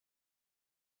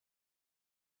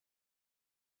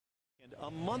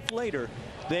A month later,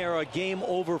 they are a game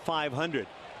over 500.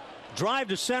 Drive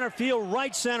to center field,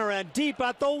 right center, and deep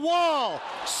at the wall.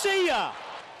 See ya!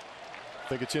 I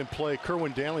think it's in play.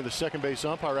 Kerwin Danley, the second base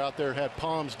umpire out there, had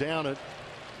palms down at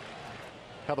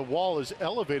how the wall is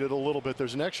elevated a little bit.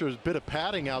 There's an extra bit of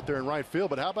padding out there in right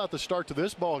field, but how about the start to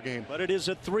this ball game? But it is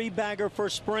a three-bagger for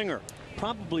Springer.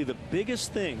 Probably the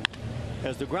biggest thing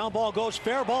as the ground ball goes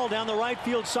fair ball down the right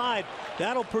field side.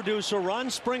 That'll produce a run.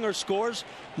 Springer scores.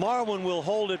 Marwin will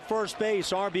hold at first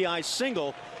base, RBI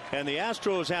single, and the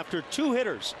Astros, after two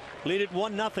hitters, lead it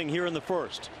 1-0 here in the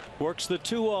first. Works the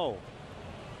 2-0.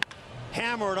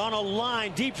 Hammered on a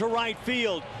line deep to right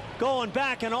field, going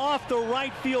back and off the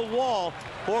right field wall.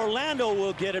 Orlando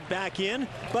will get it back in,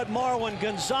 but Marwin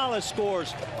Gonzalez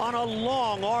scores on a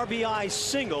long RBI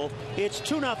single. It's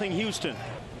 2-0 Houston.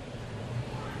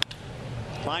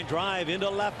 Line drive into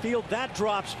left field. That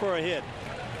drops for a hit.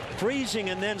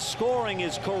 Freezing and then scoring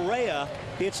is Correa.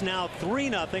 It's now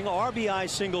 3-0. RBI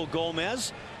single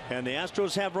Gomez. And the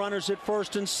Astros have runners at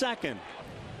first and second.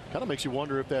 Kind of makes you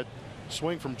wonder if that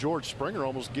swing from George Springer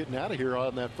almost getting out of here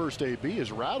on that first AB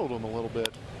has rattled him a little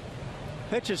bit.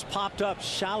 Pitch is popped up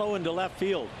shallow into left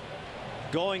field.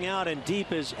 Going out and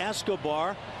deep is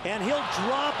Escobar, and he'll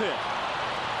drop it.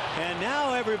 And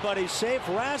now everybody's safe.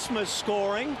 Rasmus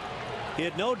scoring.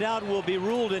 It no doubt will be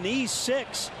ruled an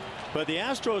E6, but the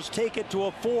Astros take it to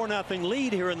a 4-0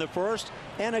 lead here in the first,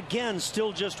 and again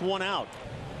still just one out.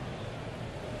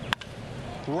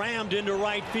 Rammed into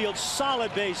right field,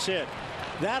 solid base hit.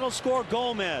 That'll score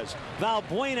Gomez.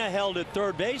 Valbuena held at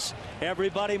third base.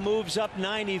 Everybody moves up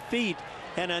 90 feet,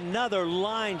 and another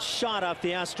line shot off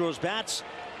the Astros bats.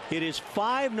 It is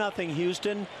 5-0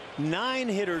 Houston. 9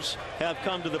 hitters have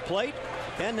come to the plate.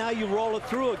 And now you roll it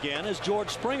through again as George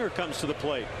Springer comes to the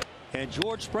plate. And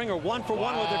George Springer 1 for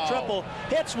 1 with a triple.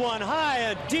 Hits one high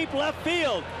and deep left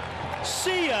field.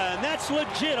 See ya, and that's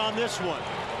legit on this one.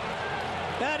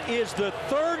 That is the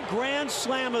third grand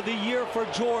slam of the year for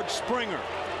George Springer.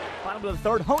 Bottom of the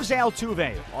third, Jose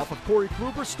Altuve off of Corey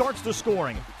Kluber starts the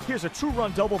scoring. Here's a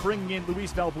 2-run double bringing in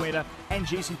Luis Valbuena and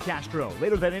Jason Castro.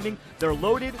 Later that inning, they're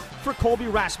loaded for Colby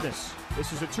Rasmus.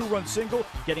 This is a 2-run single,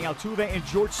 getting Altuve and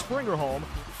George Springer home.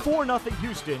 4-0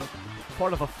 Houston,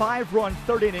 part of a 5-run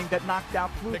third inning that knocked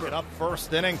out Kluber. Pick it up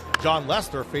first inning. John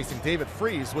Lester facing David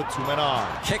Freese with 2 men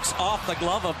on. Kicks off the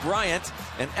glove of Bryant,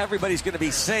 and everybody's going to be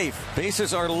safe.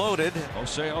 Bases are loaded.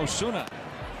 Jose Osuna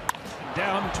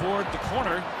down toward the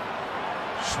corner.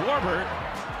 Schwarber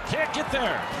can't get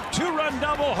there. 2-run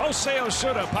double. Jose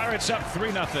Osuna. Pirates up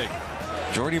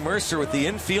 3-0. Jordy Mercer with the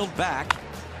infield back.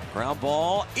 Ground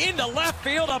ball into left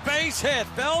field, a base hit.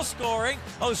 Bell scoring.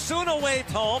 Osuna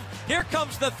waves home. Here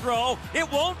comes the throw.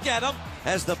 It won't get him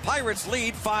as the Pirates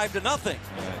lead 5-0.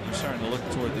 You're starting to look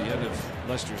toward the end of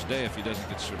Lester's day if he doesn't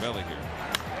get Cervelli here.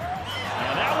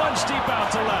 And that one's deep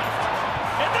out to left.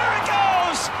 And there it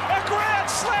goes! A grand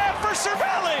slam for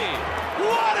Cervelli!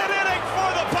 What an inning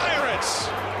for the Pirates!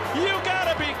 You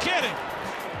gotta be kidding!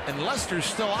 And Lester's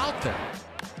still out there.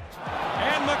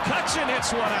 And McCutchen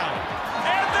hits one out.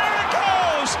 And there it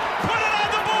goes! Put it on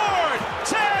the board!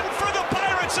 10 for the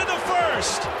Pirates in the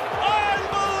first!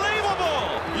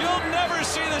 Unbelievable! You'll never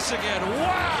see this again.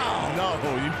 Wow! No,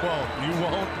 you won't. You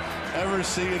won't ever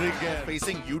see it again.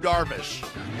 Facing Yu Darvish.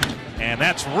 And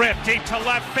that's ripped deep to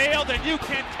left field, and you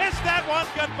can kiss that one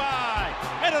goodbye.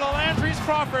 Into the Landry's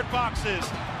Crawford boxes.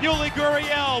 Yuli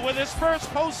Gurriel with his first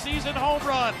postseason home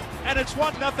run, and it's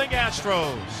 1-0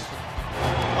 Astros.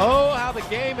 Oh, how the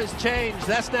game has changed.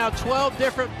 That's now 12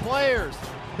 different players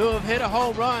who have hit a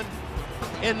home run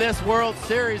in this World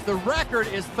Series. The record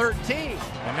is 13.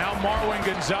 And now Marwin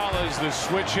Gonzalez, the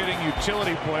switch-hitting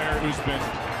utility player who's been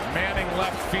manning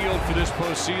left field for this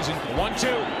postseason. 1-2.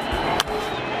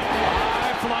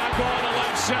 High fly ball to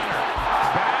left center.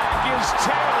 Back is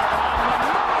Taylor on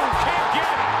the move. Can't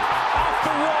get it. Off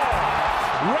the wall.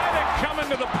 Reddick coming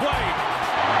to the plate.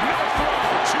 No throw.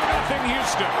 2-0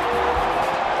 Houston.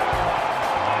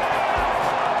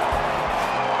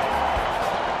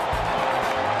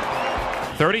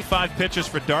 35 pitches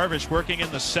for Darvish working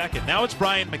in the second. Now it's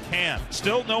Brian McCann.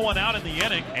 Still no one out in the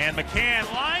inning. And McCann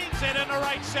lines it into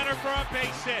right center for a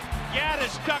base hit.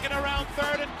 Gaddis ducking around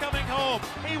third and coming home.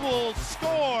 He will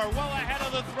score well ahead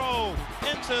of the throw.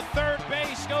 Into third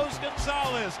base goes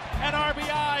Gonzalez. An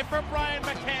RBI for Brian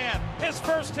McCann. His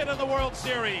first hit in the World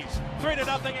Series.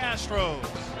 3-0 Astros.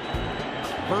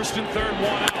 First and third, 1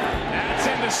 out. That's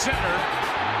into center.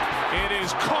 It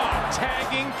is caught,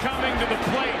 tagging, coming to the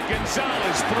plate.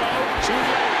 Gonzalez throw, too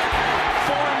late.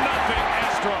 4-0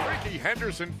 Astros. Castro. Ricky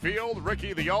Henderson field.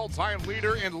 Ricky, the all-time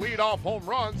leader in leadoff home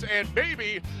runs, and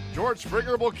maybe George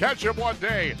Springer will catch him one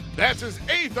day. That's his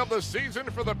 8th of the season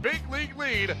for the big league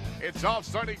lead. It's off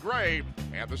Sonny Gray,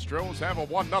 and the Stros have a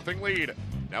 1-0 lead.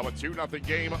 Now a 2-0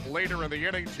 game later in the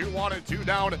inning, 2-1 and 2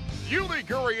 down. Yuli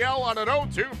Gurriel on an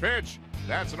 0-2 pitch.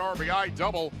 That's an RBI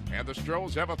double, and the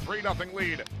Stros have a 3-0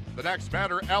 lead. The next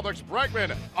batter, Alex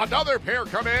Bregman. Another pair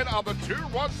come in on the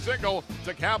 2-run single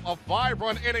to cap a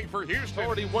 5-run inning for Houston.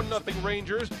 Already 1-0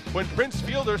 Rangers. When Prince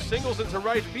Fielder singles into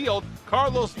right field,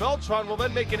 Carlos Beltran will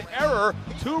then make an error.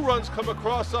 2 runs come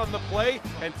across on the play,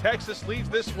 and Texas leads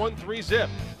this 1-3 zip.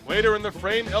 Later in the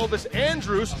frame, Elvis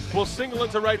Andrus will single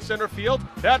into right center field.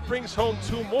 That brings home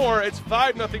 2 more. It's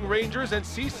 5-0 Rangers, and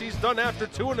CeCe's done after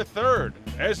 2 1/3.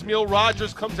 Esmiel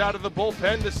Rogers comes out of the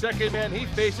bullpen. The second man he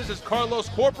faces is Carlos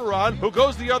Corporon, who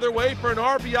goes the other way for an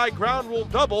RBI ground rule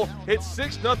double. It's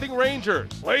 6-0 Rangers.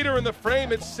 Later in the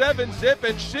frame, it's 7-zip,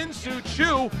 and Shin-Soo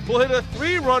Choo will hit a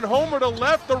 3-run homer to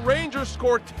left. The Rangers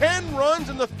score 10 runs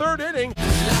in the 3rd inning.